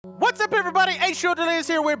What's up, everybody? Delirious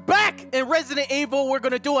here. We're back in Resident Evil. We're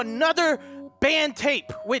gonna do another band tape,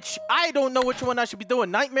 which I don't know which one I should be doing.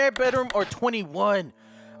 Nightmare Bedroom or 21.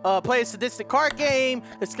 Play a sadistic card game,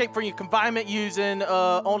 escape from your confinement using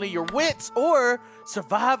only your wits, or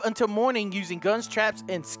survive until morning using guns, traps,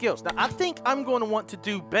 and skills. Now, I think I'm going to want to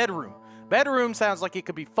do Bedroom. Bedroom sounds like it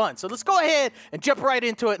could be fun. So let's go ahead and jump right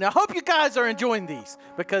into it. And I hope you guys are enjoying these,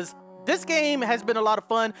 because this game has been a lot of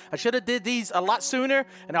fun. I should have did these a lot sooner,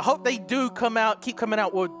 and I hope they do keep coming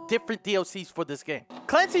out with different DLCs for this game.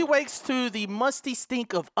 Clancy wakes to the musty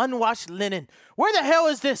stink of unwashed linen. Where the hell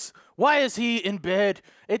is this? Why is he in bed?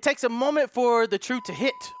 It takes a moment for the truth to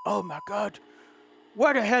hit. Oh my God.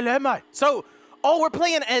 Where the hell am I? So, we're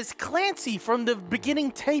playing as Clancy from the beginning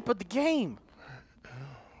tape of the game.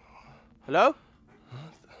 Hello?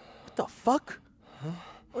 What the fuck?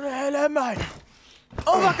 Where the hell am I?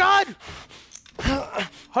 Oh my God!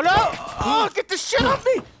 Hello? Oh, get the shit off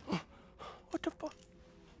me! What the fuck?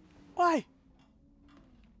 Why?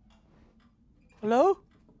 Hello?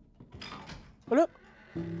 Hello?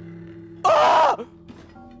 Oh!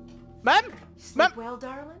 Ma'am? Sleep well,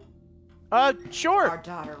 darling? Sure. Our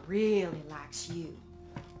daughter really likes you.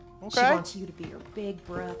 Okay. She wants you to be her big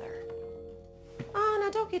brother. Oh, now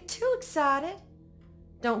don't get too excited.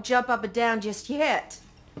 Don't jump up and down just yet.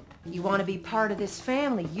 You want to be part of this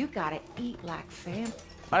family, you gotta eat like family.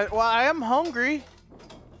 I am hungry.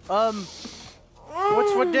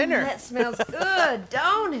 What's for dinner? That smells good,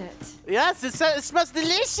 don't it? Yes, it smells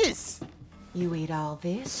delicious. You eat all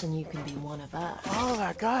this and you can be one of us. Oh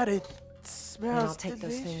my God, it smells And I'll take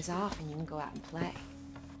delicious. those things off and you can go out and play.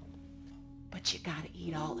 But you gotta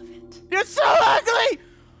eat all of it. You're so ugly!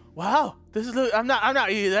 Wow, this is. I'm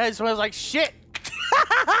not eating that. It smells like shit.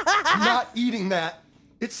 I'm not eating that.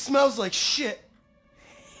 It smells like shit.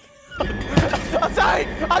 I'm sorry.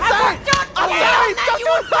 I'm sorry. I'm sorry. Now you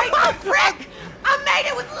ungrateful prick! I made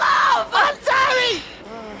it with love! I'm sorry.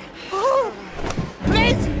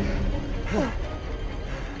 Please.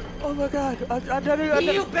 Oh my God. I don't.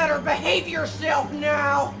 You better behave yourself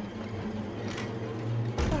now!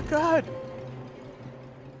 Oh my God.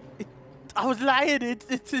 I was lying.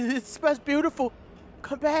 It smells beautiful.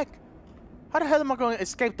 Come back. How the hell am I going to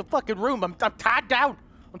escape the fucking room? I'm tied down.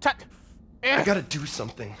 I'm tied. I gotta do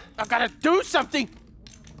something. I gotta do something.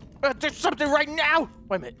 Do something right now.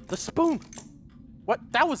 Wait a minute. The spoon. What?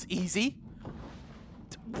 That was easy.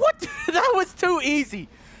 What? That was too easy.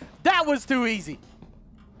 That was too easy.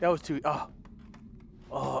 That was too. Oh.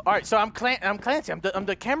 All right. So I'm Clancy. I'm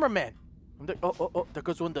the cameraman. Oh. There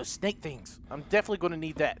goes one of those snake things. I'm definitely gonna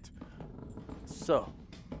need that. So,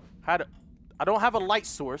 I don't have a light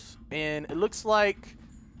source, and it looks like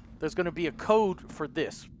there's gonna be a code for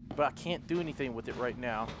this, but I can't do anything with it right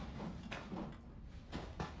now.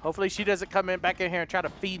 Hopefully she doesn't come back in here and try to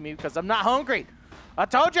feed me, because I'm not hungry. I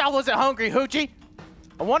told you I wasn't hungry, Hoochie.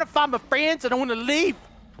 I want to find my friends and I want to leave.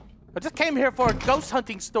 I just came here for a ghost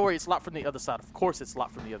hunting story. It's locked from the other side. Of course it's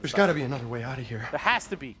locked from the other There's side. gotta be another way out of here. There has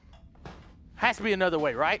to be. Has to be another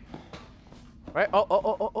way, right? Right?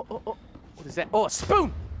 Oh. What is that? Oh, a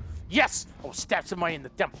spoon! Yes! Oh, stab somebody in the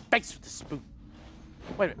damn face with the spoon.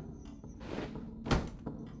 Wait a minute.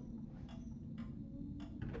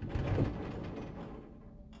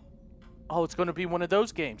 Oh, it's gonna be one of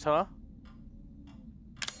those games, huh?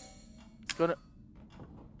 It's gonna...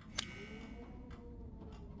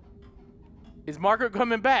 Is Margaret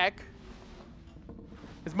coming back?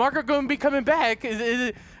 Is Margaret gonna be coming back?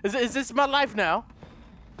 Is this my life now?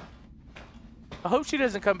 I hope she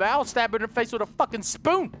doesn't come back. I'll stab her in the face with a fucking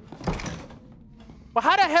spoon. Well,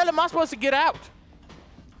 how the hell am I supposed to get out?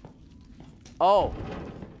 Oh.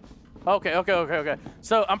 Okay.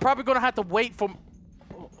 So I'm probably gonna have to wait for...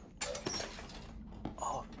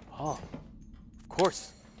 Oh. Of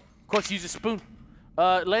course. Of course, use a spoon.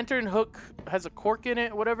 Lantern hook has a cork in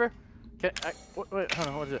it, whatever. Wait, hold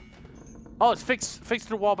on, what is it? Oh, it's fixed to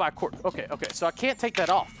the wall by a cork. Okay. So I can't take that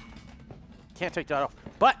off. Can't take that off.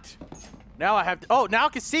 But... now I have to, oh, now I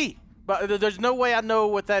can see. But there's no way I know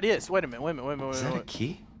what that is. Wait a minute. Is that a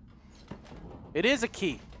key? It is a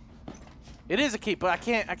key. It is a key, but I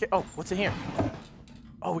can't, oh, what's in here?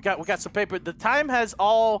 Oh, we got some paper. The time has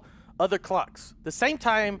all other clocks. The same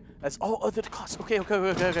time as all other clocks. Okay.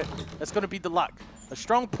 That's gonna be the lock. A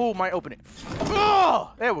strong pull might open it.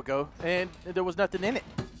 Oh, there we go. And there was nothing in it.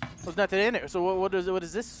 So what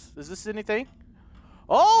is this? Is this anything?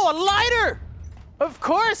 Oh, a lighter! Of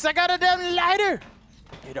course, I got a damn lighter.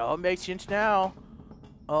 It all makes sense now.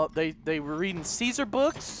 They were reading Caesar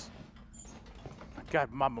books.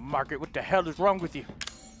 God, Mama Margaret, what the hell is wrong with you?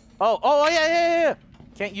 Oh, yeah.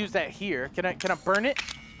 Can't use that here. Can I burn it?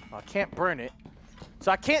 Oh, I can't burn it.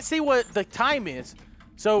 So I can't see what the time is.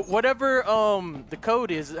 So whatever the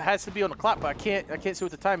code is, it has to be on the clock, but I can't see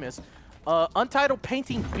what the time is. Untitled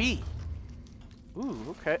painting B. Ooh,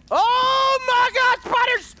 okay. Oh my God,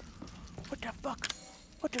 spiders! What the fuck?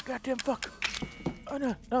 What the goddamn fuck? Oh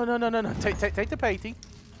no, no. Take the painting.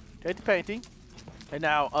 Take the painting. And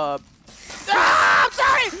now, I'm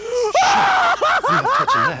sorry! I'm not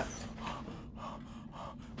touching that.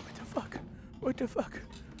 What the fuck? What the fuck?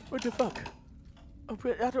 What the fuck?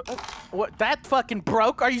 What? That fucking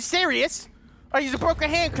broke? Are you serious? Are you broke a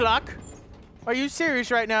hand clock? Are you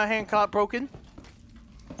serious right now? Hand clock broken?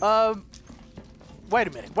 Wait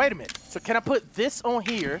a minute. So can I put this on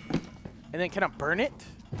here, and then can I burn it?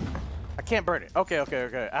 I can't burn it. Okay.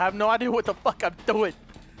 I have no idea what the fuck I'm doing.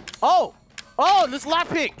 Oh, this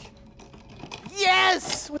lockpick.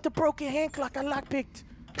 Yes, with the broken hand clock, I lockpicked.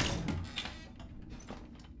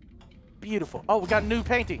 Beautiful. Oh, we got a new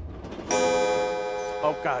painting.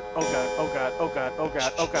 Oh God.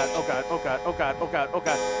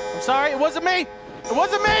 I'm sorry, it wasn't me. What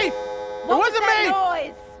was that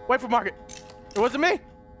noise? Wait for Margaret. It wasn't me.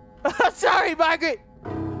 Sorry, Margaret.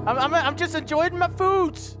 I'm just enjoying my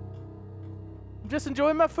foods.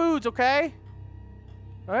 Okay?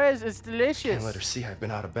 All right, it's delicious. Can't let her see I've been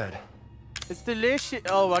out of bed. It's delicious.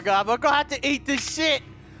 Oh my God, we're gonna have to eat this shit.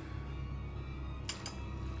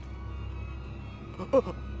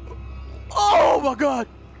 Oh my God.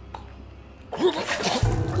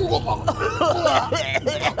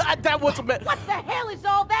 That wasn't bad. What the hell is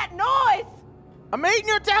all that noise? I'm eating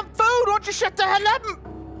your damn food. Won't you shut the hell up?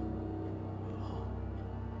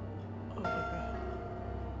 Oh my God.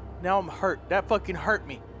 Now I'm hurt. That fucking hurt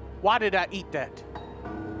me. Why did I eat that?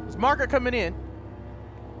 Is Margaret coming in?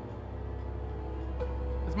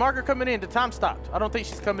 The time stopped. I don't think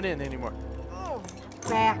she's coming in anymore. Oh,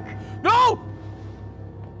 back. No!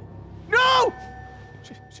 No!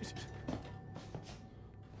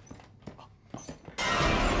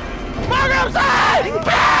 Margaret, I'm sorry!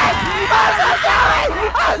 I'm so sorry!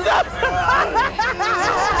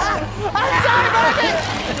 I'm sorry, Margaret!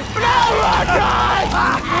 No, my God!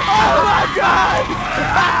 Oh, my God!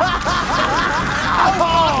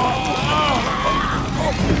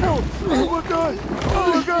 Oh, my God!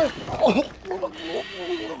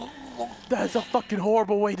 That's a fucking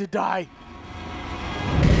horrible way to die.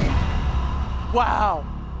 Wow.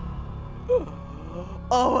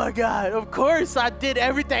 Oh my God, of course I did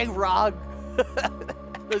everything wrong.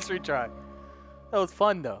 Let's retry. That was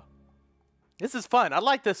fun though. This is fun. I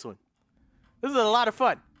like this one. This is a lot of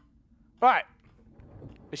fun. All right.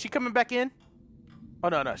 Is she coming back in? Oh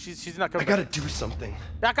no, she's not coming I gotta do something.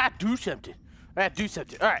 I gotta do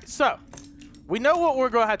something. All right, so we know what we're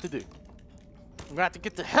gonna have to do. We're gonna have to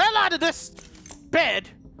get the hell out of this bed.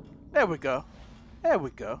 There we go.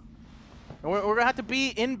 And we're gonna have to be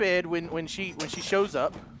in bed when she shows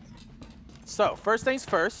up. So first things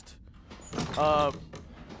first. Let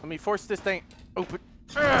me force this thing open.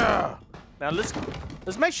 Now let's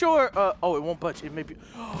make sure. Oh, it won't budge. It may be.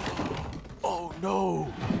 Oh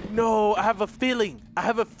no! I have a feeling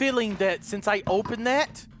that since I opened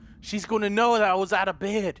that, she's gonna know that I was out of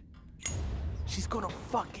bed. She's gonna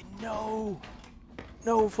fucking know.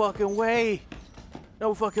 No fucking way.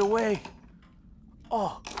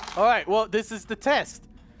 Oh. All right, well, this is the test.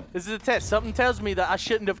 Something tells me that I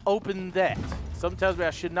shouldn't have opened that. Something tells me I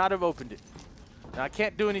should not have opened it. Now, I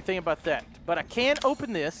can't do anything about that. But I can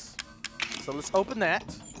open this. So let's open that.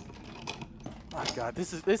 My God,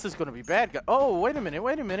 this is going to be bad. Oh, wait a minute.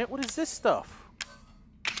 What is this stuff?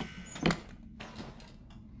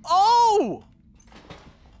 Oh!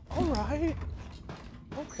 All right.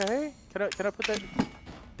 Okay. Can I put that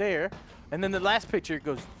there? And then the last picture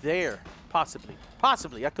goes there. Possibly.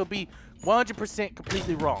 I could be 100%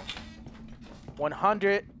 completely wrong.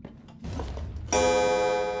 100%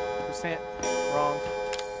 wrong.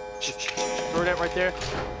 Just throw that right there.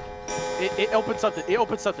 It opened something. What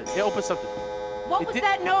was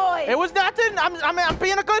that noise? It was nothing. I'm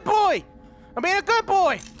being a good boy.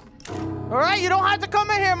 All right, you don't have to come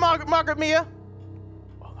in here, Margaret Mia.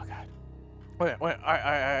 Oh my God. Wait.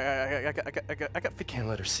 I got. Can't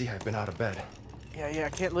let her see I've been out of bed. Yeah, I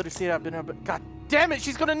can't let her see that I've been out, but God damn it,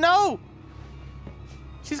 she's gonna know!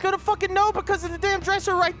 She's gonna fucking know because of the damn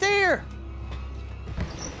dresser right there!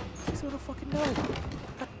 She's gonna fucking know.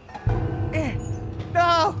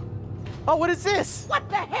 No! Oh, what is this? What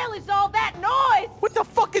the hell is all that noise? What the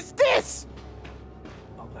fuck is this?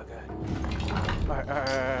 Oh my God.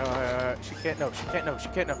 Alright. She can't know.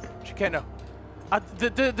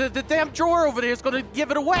 The damn drawer over there is gonna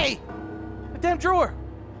give it away! The damn drawer!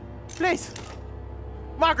 Please!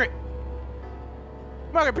 Margaret,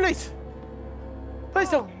 please. Please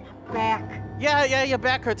don't. Back. Yeah, your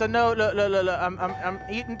back hurts. I know. Look. I'm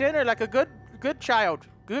eating dinner like a good child.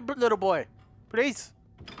 Good little boy. Please.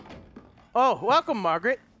 Oh, welcome,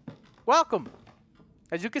 Margaret. Welcome.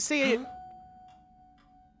 As you can see.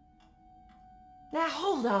 Now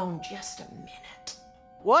hold on just a minute.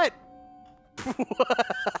 What?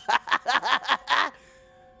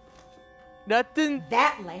 Nothing.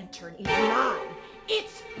 That lantern is mine.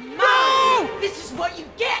 It's mine. No! This is what you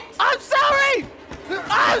get. I'm sorry.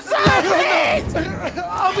 I'm sorry. Please.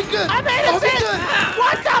 I'll be good. I'm I'll be innocent. good.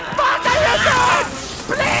 What the fuck are you doing?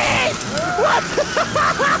 Please. What?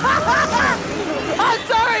 I'm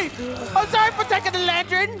sorry. I'm sorry for taking the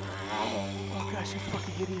lantern. Oh gosh, you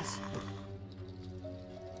fucking idiots.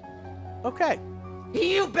 Okay.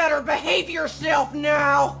 You better behave yourself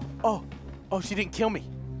now. Oh, she didn't kill me.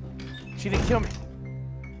 She didn't kill me.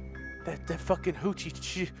 That fucking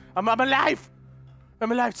hoochie. I'm alive.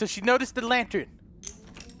 I'm alive. So she noticed the lantern.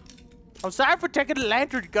 I'm sorry for taking the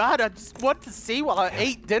lantern. God, I just wanted to see while I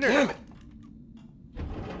ate dinner. Damn it.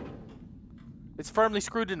 It's firmly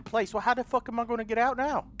screwed into place. Well, how the fuck am I going to get out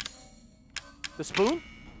now? The spoon?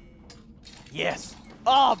 Yes.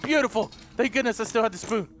 Oh, beautiful. Thank goodness I still have the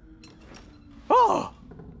spoon. Oh.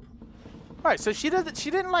 All right, so she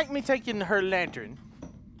didn't like me taking her lantern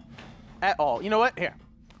at all. You know what? Here,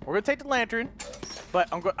 we're gonna take the lantern, but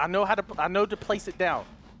I know to place it down.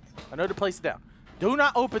 I know to place it down. Do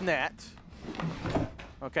not open that.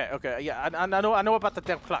 Okay. Yeah, I know about the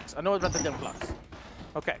damn clocks. I know about the damn clocks.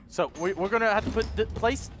 Okay, so we're gonna have to put the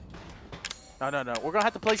place. No. We're gonna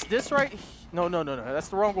have to place this right. No. That's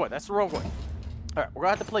the wrong one. That's the wrong one. All right, we're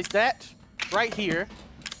gonna have to place that right here.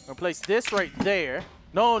 We're gonna place this right there.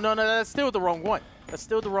 No, that's still the wrong one. That's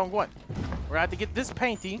still the wrong one. We're gonna have to get this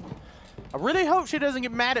painting. I really hope she doesn't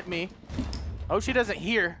get mad at me. I hope she doesn't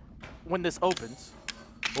hear when this opens.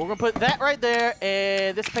 We're gonna put that right there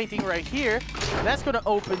and this painting right here. And that's gonna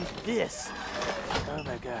open this. Oh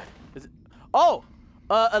my god. Is it? Oh,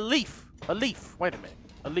 a leaf. A leaf. Wait a minute.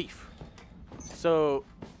 A leaf. So,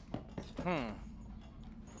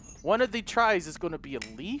 one of the tries is gonna be a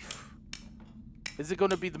leaf. Is it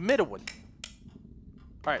gonna be the middle one?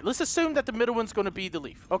 All right, let's assume that the middle one's going to be the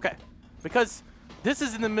leaf. Okay, because this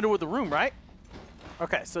is in the middle of the room, right?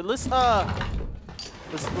 Okay, so let's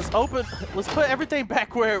put everything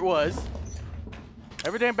back where it was.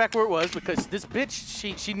 Everything back where it was, because this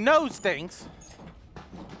bitch, she knows things.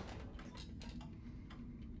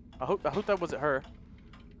 I hope that wasn't her.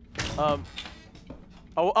 12-5.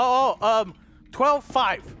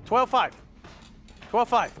 12-5.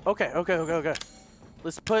 12-5. Okay.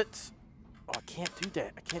 Let's put. Oh, I can't do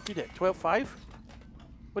that. 12-5?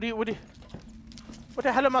 What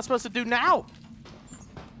the hell am I supposed to do now?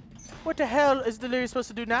 What the hell is Delirious supposed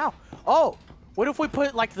to do now? Oh, what if we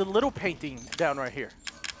put like the little painting down right here?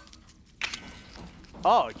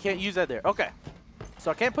 Oh, I can't use that there. Okay.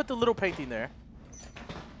 So I can't put the little painting there.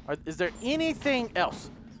 Is there anything else?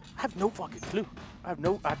 I have no fucking clue. I have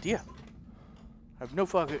no idea. I have no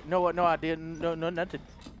fucking, no idea, no nothing.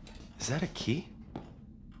 Is that a key?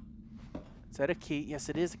 Is that a key? Yes,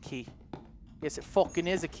 it is a key. Yes, it fucking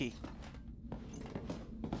is a key.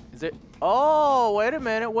 Is it? Oh, wait a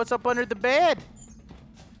minute. What's up under the bed?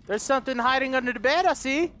 There's something hiding under the bed, I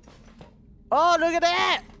see. Oh, look at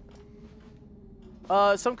that.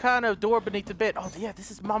 Some kind of door beneath the bed. Oh, yeah,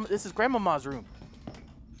 this is Grandmama's room.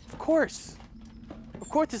 Of course. Of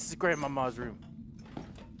course this is Grandmama's room.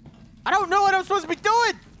 I don't know what I'm supposed to be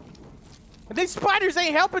doing. And these spiders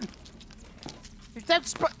ain't helping.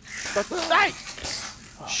 Hey!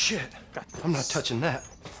 Oh, shit. God. I'm not touching that.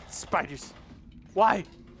 Spiders. Why?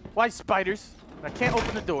 Why spiders? I can't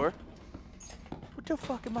open the door. What the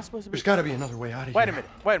fuck am I supposed to be? There's got to be another way out of here. Wait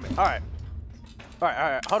a minute. All right.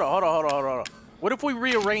 Hold on. What if we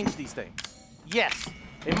rearrange these things? Yes.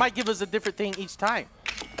 It might give us a different thing each time.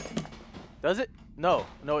 Does it? No,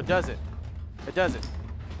 it doesn't. It doesn't.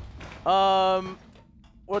 Well,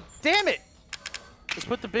 damn it. Let's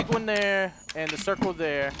put the big one there and the circle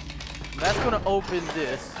there. That's gonna open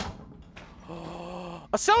this.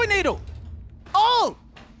 A sewing needle. Oh,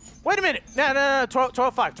 wait a minute. No.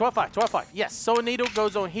 12-5. Yes, sewing needle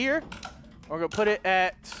goes on here. We're gonna put it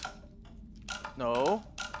at. No.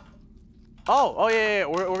 Oh yeah.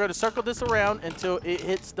 We're gonna circle this around until it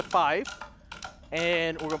hits the 5,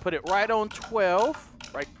 and we're gonna put it right on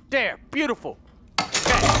 12, right there. Beautiful.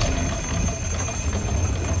 Okay.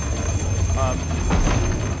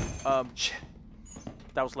 Shit.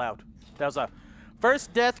 That was loud.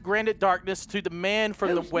 First death granted darkness to the man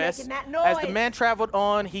from the west. As the man traveled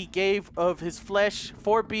on, he gave of his flesh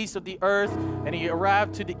 4 beasts of the earth, and he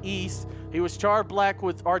arrived to the east. He was charred black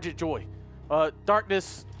with ardent joy.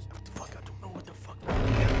 Darkness. What the fuck? I don't know what the fuck.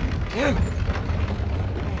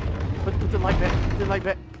 Put the light back. Put the light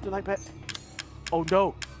back. Put the light back. Oh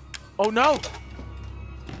no. Oh no.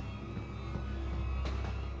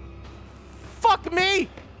 Fuck me.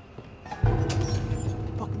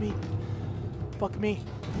 Fuck me. Fuck me.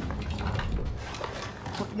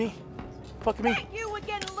 Fuck me. Fuck me. Thank you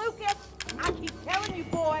again, Lucas. I keep telling you,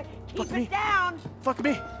 boy, keep Fuck it me. down. Fuck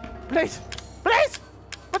me. Please. Please.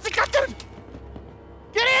 What's the gun doing?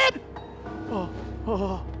 Get in.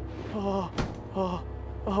 Oh,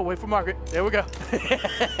 wait for Margaret. There we go.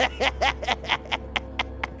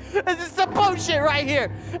 This is some bullshit right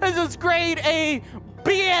here. This is grade A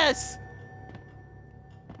BS.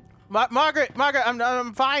 Margaret,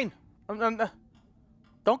 I'm fine.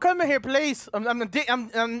 Don't come in here, please. I'm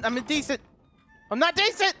indecent. I'm not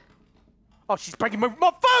decent. Oh, she's breaking my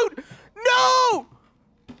food. No,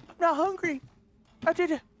 I'm not hungry. I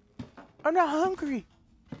did it. I'm not hungry.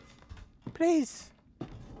 Please,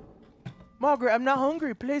 Margaret, I'm not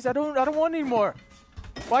hungry. Please, I don't want any more.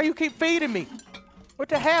 Why you keep feeding me? What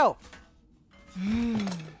the hell?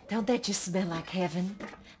 Don't that just smell like heaven?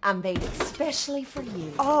 I made it specially for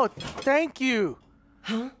you. Oh, thank you.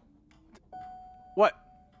 Huh? What?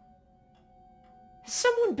 Has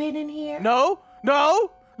someone been in here? No, no,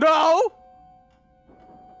 no.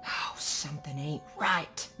 Oh, something ain't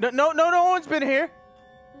right. No one's been here.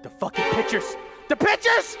 The fucking pictures. The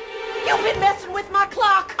pictures! You've been messing with my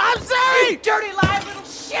clock. I'm sorry! You dirty live little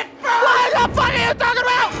shit bird! What the fuck are you talking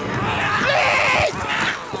about? Please!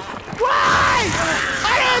 Why?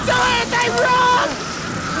 I didn't do anything wrong!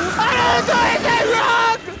 I didn't do anything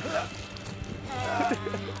wrong!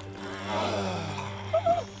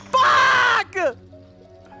 Fuck!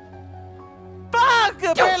 Fuck!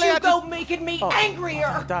 Don't Apparently you I go just... making me I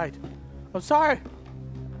angrier! died. I'm sorry.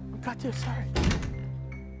 I'm goddamn sorry.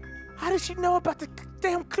 How did she know about the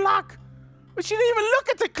damn clock? But she didn't even look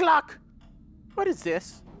at the clock. What is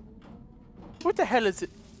this? What the hell is it?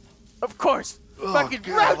 Of course. Fucking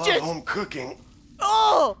God, I love roaches. home cooking.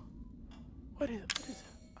 Oh. What is it?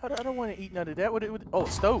 I don't want to eat none of that. Oh,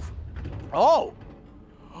 stove. Oh.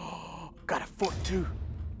 Got a fork too.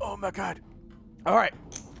 Oh my God. All right.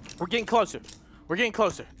 We're getting closer. We're getting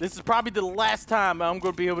closer. This is probably the last time I'm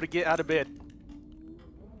going to be able to get out of bed.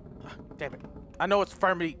 Damn it. I know it's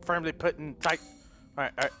firmly put in tight. All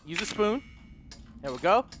right. Use a spoon. There we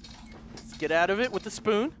go. Let's get out of it with the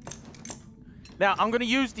spoon. Now, I'm going to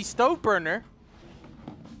use the stove burner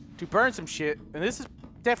to burn some shit. And this is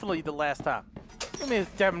definitely the last time. Give me this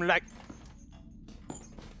damn light. All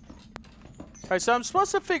right, so I'm supposed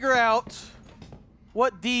to figure out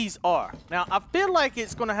what these are. Now, I feel like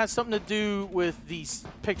it's going to have something to do with these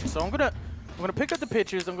pictures. So I'm going to pick up the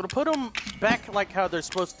pictures. I'm going to put them back like how they're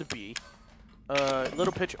supposed to be.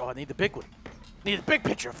 Little picture. Oh, I need the big one. Need a big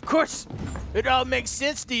picture, of course. It all makes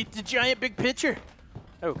sense, the giant big picture.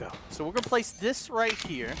 There we go. So we're going to place this right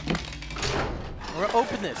here. We're going to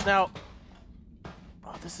open this. Now,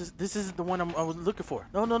 oh, this isn't the one I was looking for.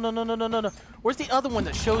 No. Where's the other one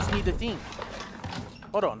that shows me the theme?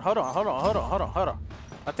 Hold on.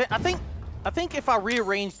 I think if I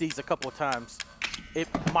rearrange these a couple of times, it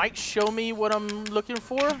might show me what I'm looking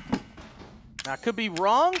for. Now, I could be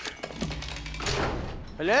wrong.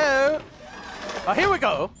 Hello? Oh, here we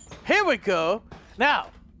go. Here we go. Now,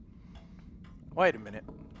 wait a minute.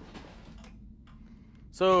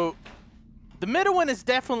 So, the middle one is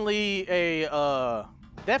definitely a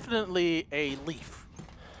leaf.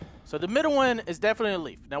 So the middle one is definitely a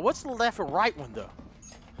leaf. Now, what's the left and right one though?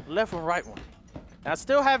 The left and right one. Now, I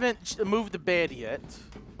still haven't moved the bed yet.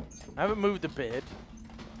 I haven't moved the bed.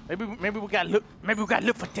 Maybe we gotta look. Maybe we gotta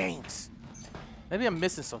look for things. Maybe I'm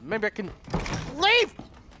missing something. Maybe I can leave.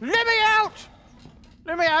 Let me out.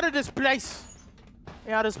 Let me out of this place. Let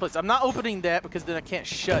me out of this place. I'm not opening that because then I can't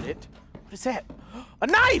shut it. What is that? A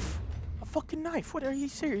knife. A fucking knife. What are you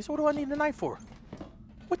serious? What do I need a knife for?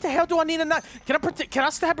 What the hell do I need a knife? Can I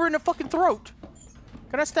stab her in the fucking throat?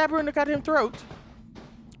 Can I stab her in the goddamn throat?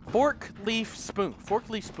 Fork, leaf, spoon. Fork,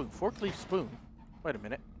 leaf, spoon. Fork, leaf, spoon. Wait a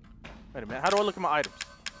minute. Wait a minute. How do I look at my items?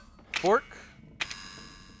 Fork.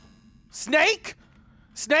 Snake?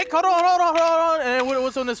 Snake? Hold on. And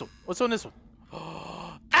what's on this one? What's on this one?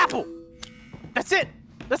 Apple. That's it.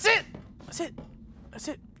 That's it. That's it. That's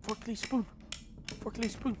it. Fork, leaf, spoon. Fork,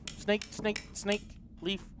 leaf, spoon. Snake,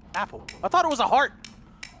 leaf, apple. I thought it was a heart.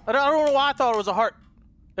 I don't know why I thought it was a heart.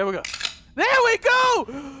 There we go. There we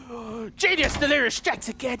go! Genius Delirious strikes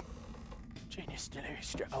again. Genius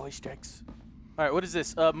Delirious always strikes. All right, what is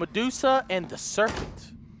this? Medusa and the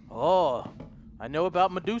serpent. Oh, I know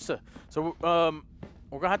about Medusa. So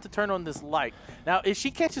We're gonna have to turn on this light. Now, if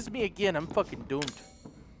she catches me again, I'm fucking doomed.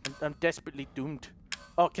 I'm desperately doomed.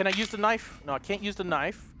 Oh, can I use the knife? No, I can't use the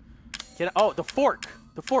knife. Can I? Oh, the fork.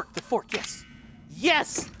 The fork. Yes.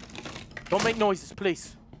 Yes! Don't make noises,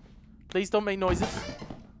 please. Please don't make noises.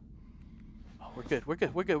 Oh, we're good. We're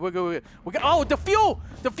good. Oh, the fuel!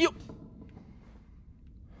 The fuel!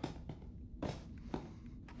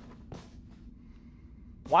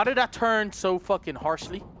 Why did I turn so fucking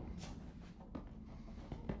harshly?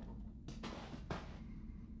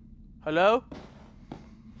 Hello?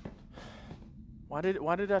 Why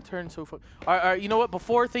did I turn so fucking... All right, you know what?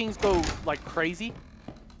 Before things go, like, crazy...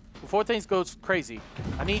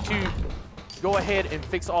 I need to go ahead and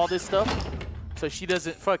fix all this stuff so she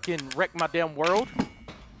doesn't fucking wreck my damn world.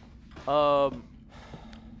 Yeah.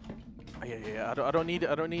 I don't need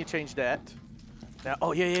to change that. Now,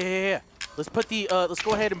 oh yeah. Let's put the let's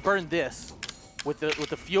go ahead and burn this with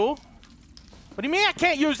the fuel. What do you mean I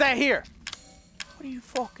can't use that here? What are you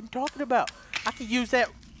fucking talking about? I can use that.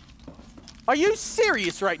 Are you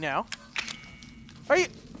serious right now? Are you?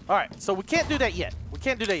 All right, so we can't do that yet.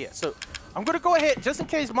 So I'm gonna go ahead, just in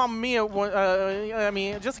case Mama Mia,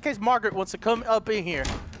 just in case Margaret wants to come up in here.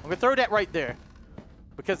 I'm gonna throw that right there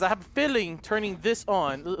because I have a feeling turning this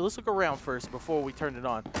on. Let's look around first before we turn it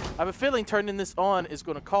on. I have a feeling turning this on is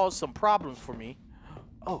gonna cause some problems for me.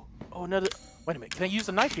 Oh, another. Wait a minute. Can I use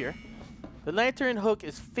the knife here? The lantern hook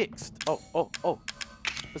is fixed. Oh.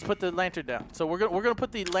 Let's put the lantern down. So we're gonna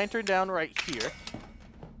put the lantern down right here.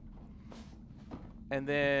 And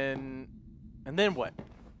then what?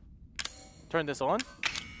 Turn this on.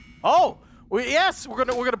 Oh, yes, we're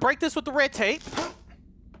gonna break this with the red tape.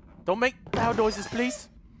 Don't make loud noises, please.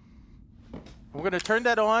 We're gonna turn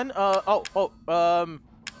that on.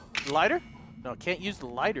 Lighter? No, can't use the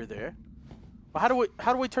lighter there. Well,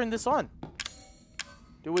 how do we turn this on?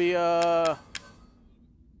 Do we I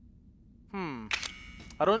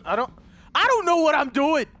don't know what I'm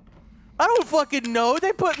doing. I don't fucking know.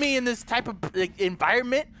 They put me in this type of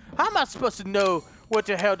environment. How am I supposed to know what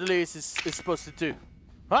the hell Delirious is supposed to do?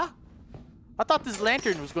 Huh? I thought this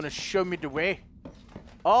lantern was going to show me the way.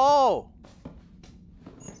 Oh.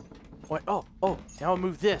 Wait, oh. Now I'll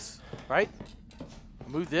move this, right?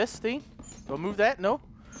 Move this thing. Do I move that? No.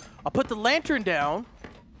 I'll put the lantern down.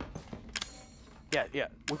 Yeah.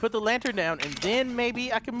 We put the lantern down, and then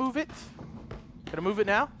maybe I can move it. Can I move it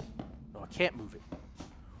now? No, I can't move it.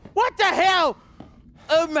 What the hell?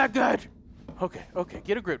 Oh my god. Okay.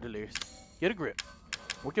 Get a grip, Delirious. Get a grip.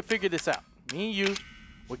 We can figure this out. Me and you,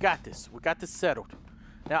 we got this. We got this settled.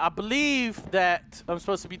 Now I believe that I'm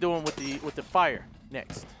supposed to be doing with the fire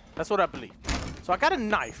next. That's what I believe. So I got a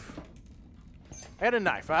knife. I'm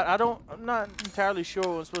not entirely sure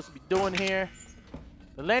what I'm supposed to be doing here.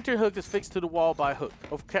 The lantern hook is fixed to the wall by a hook.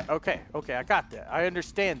 Okay. I got that. I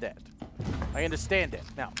understand that.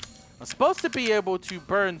 Now, I'm supposed to be able to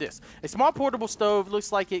burn this. A small portable stove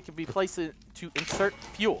looks like it can be placed to insert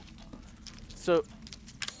fuel. So,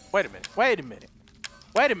 wait a minute.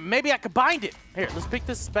 Maybe I could bind it. Here, let's pick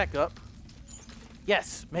this back up.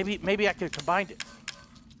 Yes, maybe I could combine it.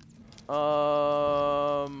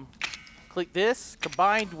 Click this,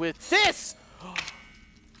 combined with this.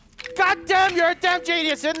 God damn, you're a damn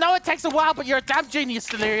genius. I know it takes a while, but you're a damn genius,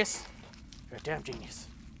 Delirious. You're a damn genius.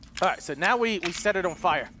 All right, so now we set it on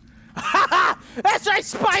fire. That's right,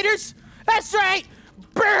 spiders. That's right.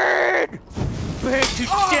 Burn to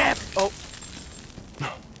death. Oh. No.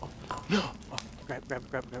 Oh, grab.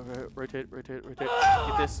 Rotate.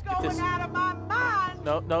 Get this. Going out of my mind.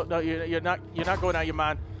 No. You're not going out of your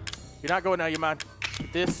mind. You're not going out of your mind.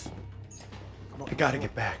 Get this. Come on. I gotta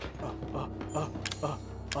get back.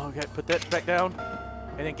 Okay, put that back down,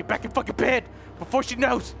 and then get back in fucking bed before she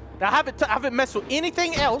knows. Now I haven't messed with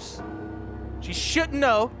anything else. She shouldn't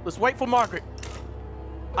know. Let's wait for Margaret.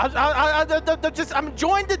 I'm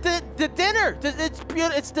enjoying the dinner. It's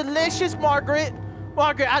beautiful. It's delicious, Margaret.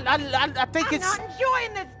 I think it's. I'm not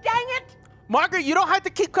enjoying this. Dang it! Margaret, you don't have to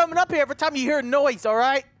keep coming up here every time you hear a noise. All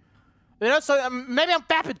right? You know, so maybe I'm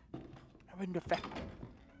fapping.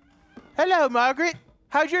 Hello, Margaret.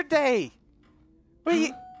 How's your day? What are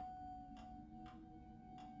you?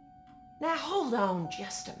 Now hold on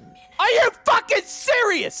just a minute. Are you fucking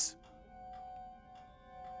serious?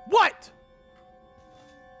 What?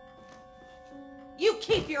 You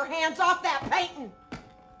keep your hands off that painting.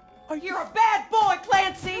 You're a bad boy,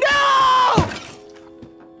 Clancy. No!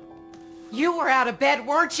 You were out of bed,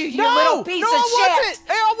 weren't you, you No! little piece No, of I shit? wasn't!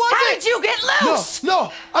 I wasn't! How did you get loose?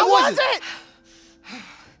 No, I wasn't!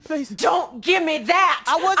 Please. Don't give me that!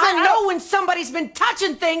 I wasn't- I know when somebody's been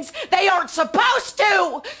touching things they aren't supposed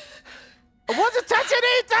to! I wasn't touching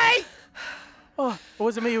anything! Oh, it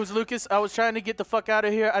wasn't me. It was Lucas. I was trying to get the fuck out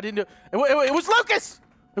of here. I didn't do it. Was Lucas.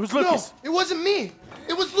 It was Lucas. No, it wasn't me.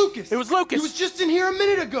 It was Lucas. It was Lucas. He was just in here a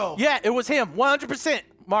minute ago. Yeah, it was him. 100%,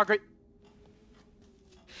 Margaret.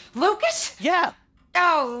 Lucas? Yeah.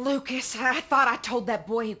 Oh, Lucas, I thought I told that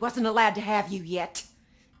boy he wasn't allowed to have you yet.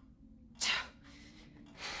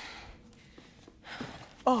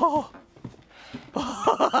 Oh.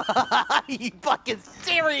 Are you fucking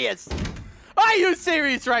serious? Are you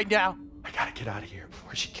serious right now? I gotta get out of here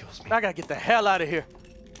before she kills me. I gotta get the hell out of here.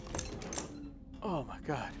 Oh my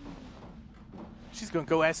God. She's gonna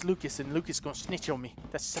go ask Lucas and Lucas gonna snitch on me.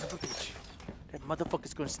 That son of a bitch. That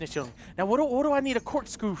motherfucker's gonna snitch on me. Now what do I need a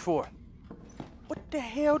corkscrew for? What the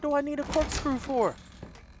hell do I need a corkscrew for?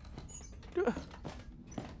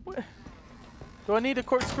 What? Do I need a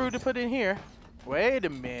corkscrew to put in here? Wait a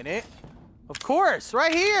minute. Of course,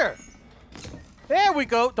 right here. There we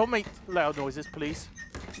go. Don't make loud noises, please.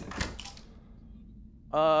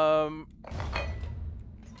 Oh,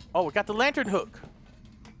 we got the lantern hook.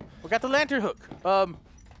 We got the lantern hook. And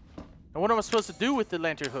what am I supposed to do with the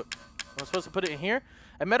lantern hook? Am I supposed to put it in here?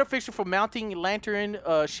 A metal fixture for mounting lantern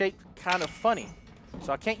shaped kind of funny.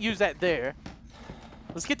 So I can't use that there.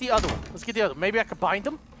 Let's get the other one. Let's get the other one. Maybe I could bind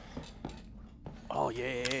them? Oh,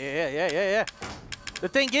 yeah. The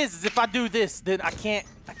thing is if I do this, then I can't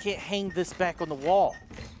hang this back on the wall.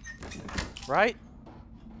 Right?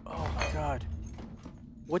 Oh, my God.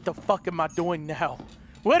 What the fuck am I doing now?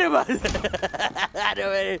 What am I? I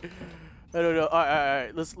don't know. All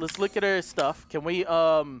right. Let's look at her stuff. Can we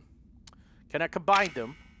can I combine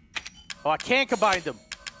them? Oh, I can't combine them.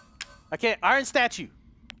 I can't. Iron statue.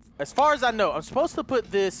 As far as I know, I'm supposed to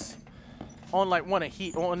put this on like one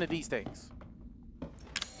of these things.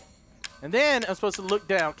 And then I'm supposed to look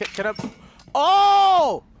down. Can I?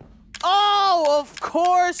 Oh! Oh, of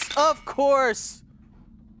course.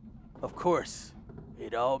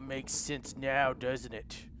 It all makes sense now, doesn't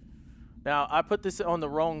it? Now, I put this on the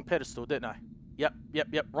wrong pedestal, didn't I? Yep.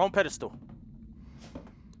 Wrong pedestal.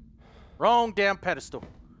 Wrong damn pedestal.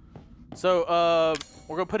 So,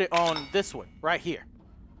 we're going to put it on this one, right here.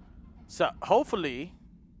 So, hopefully,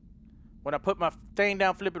 when I put my thing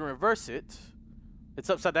down, flip it, and reverse it, it's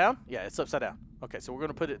upside down? Yeah, it's upside down. Okay, so we're going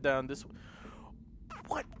to put it down this way.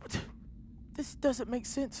 What? This doesn't make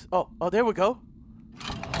sense. Oh, there we go.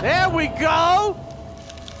 There we go,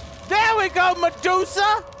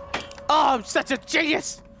 Medusa! Oh, I'm such a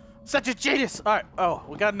genius! All right, oh,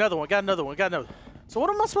 we got another one, So what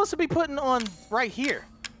am I supposed to be putting on right here?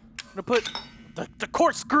 I'm gonna put the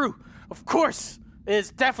corkscrew. Of course,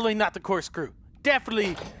 it's definitely not the corkscrew.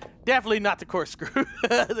 Definitely not the corkscrew.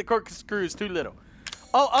 The corkscrew is too little.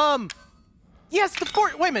 Oh, yes, the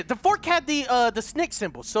fork. Wait a minute, the fork had the snake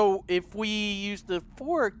symbol. So if we use the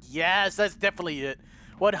fork, yes, that's definitely it.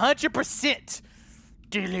 100%.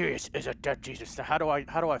 Delirious is a dead Jesus. Now, how do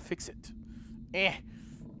I fix it?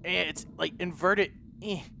 It's like inverted.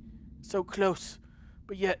 So close,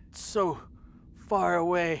 but yet so far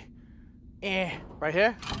away. Right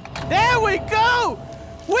here. There we go.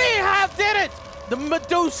 We have did it. The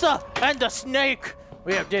Medusa and the snake.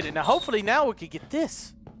 We have did it. Now, hopefully, now we can get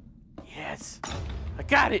this. Yes, I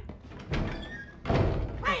got it.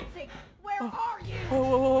 Francie, where are you?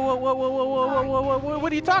 Whoa.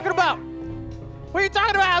 What are you talking about? What are you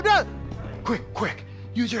talking about? No. Quick.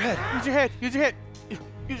 Use your head. Use your head.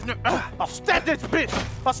 I'll stab this bitch.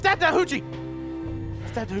 I'll stab that hoochie.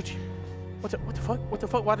 What the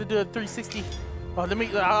fuck? Why did I do a 360? Oh,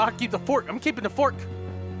 I'll keep the fork. I'm keeping the fork.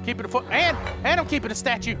 And I'm keeping the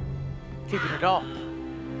statue. Keeping it all.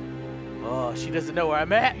 Oh, she doesn't know where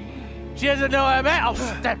I'm at. I'll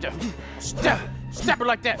stab her. Stab her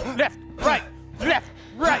like that. Left,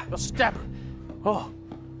 right. I'll stab her. Oh,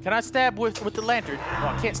 can I stab with the lantern? Oh,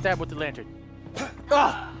 I can't stab with the lantern.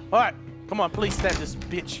 Oh, all right. Come on, please stab this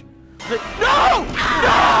bitch. No!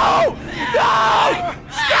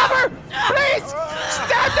 Stab her! Please!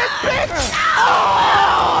 Stab this bitch!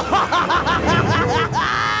 Oh!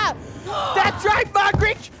 That's right,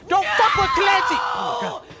 Margaret! Don't fuck with Clancy!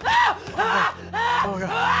 Oh, God. Oh, God.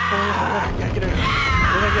 I gotta get her.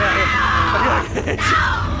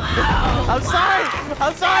 I'm sorry!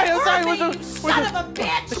 You son of a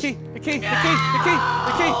bitch! The key!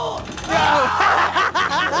 No!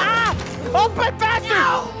 Open faster!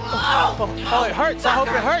 Oh, it hurts. I hope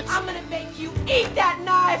it hurts. I'm gonna make you eat that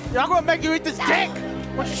knife! I'm gonna make you eat this dick!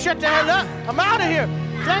 Why don't you shut the hell up? I'm out of here!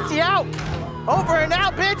 Clancy out! Over and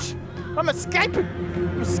out, bitch! I'm escaping!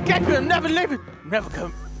 I'm never leaving! Never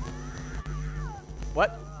come.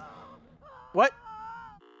 What?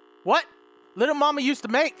 Little mama used to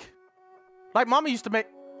make. Like mama used to make.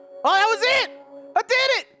 Oh, that was it! I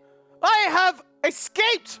did it! I have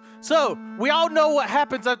escaped. So we all know what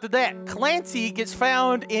happens after that. Clancy gets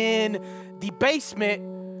found in the basement,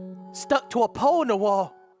 stuck to a pole in the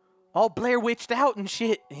wall, all Blair Witched out and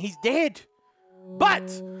shit, and he's dead.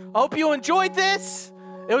 But I hope you enjoyed this.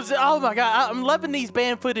 It was, oh my God, I'm loving these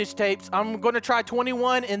band footage tapes. I'm gonna try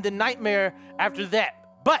 21 and then Nightmare after that.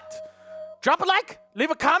 But drop a like,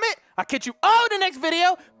 leave a comment. I'll catch you all in the next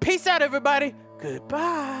video. Peace out, everybody.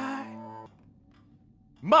 Goodbye.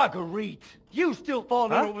 Marguerite, you still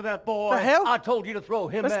falling over that boy? The hell? I told you to throw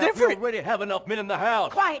him That's out. different. You already have enough men in the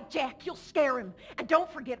house. Quiet, Jack. You'll scare him. And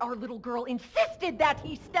don't forget our little girl insisted that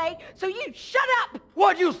he stay, so you shut up!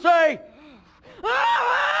 What'd you say?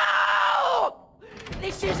 Oh!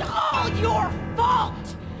 This is all your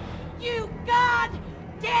fault! You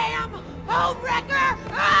goddamn homewrecker!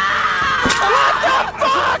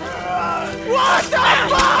 What the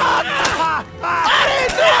fuck? I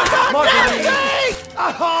didn't do Marguerite,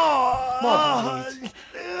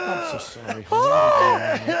 I'm so sorry.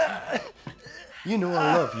 You know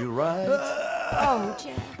I love you, right? Oh,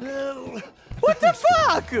 Jack. What the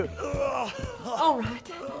fuck? All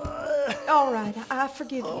right. All right, I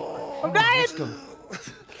forgive you. I'm dying.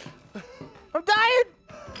 I'm dying.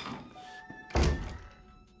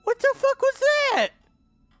 What the fuck was that?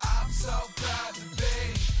 I'm so proud to be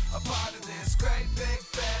a part of this great big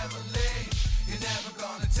family. You're never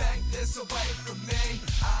gonna take this away from me.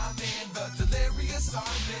 I'm in the Delirious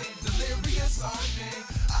Army, Delirious Army.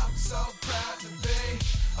 I'm so proud to be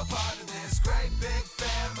a part of this great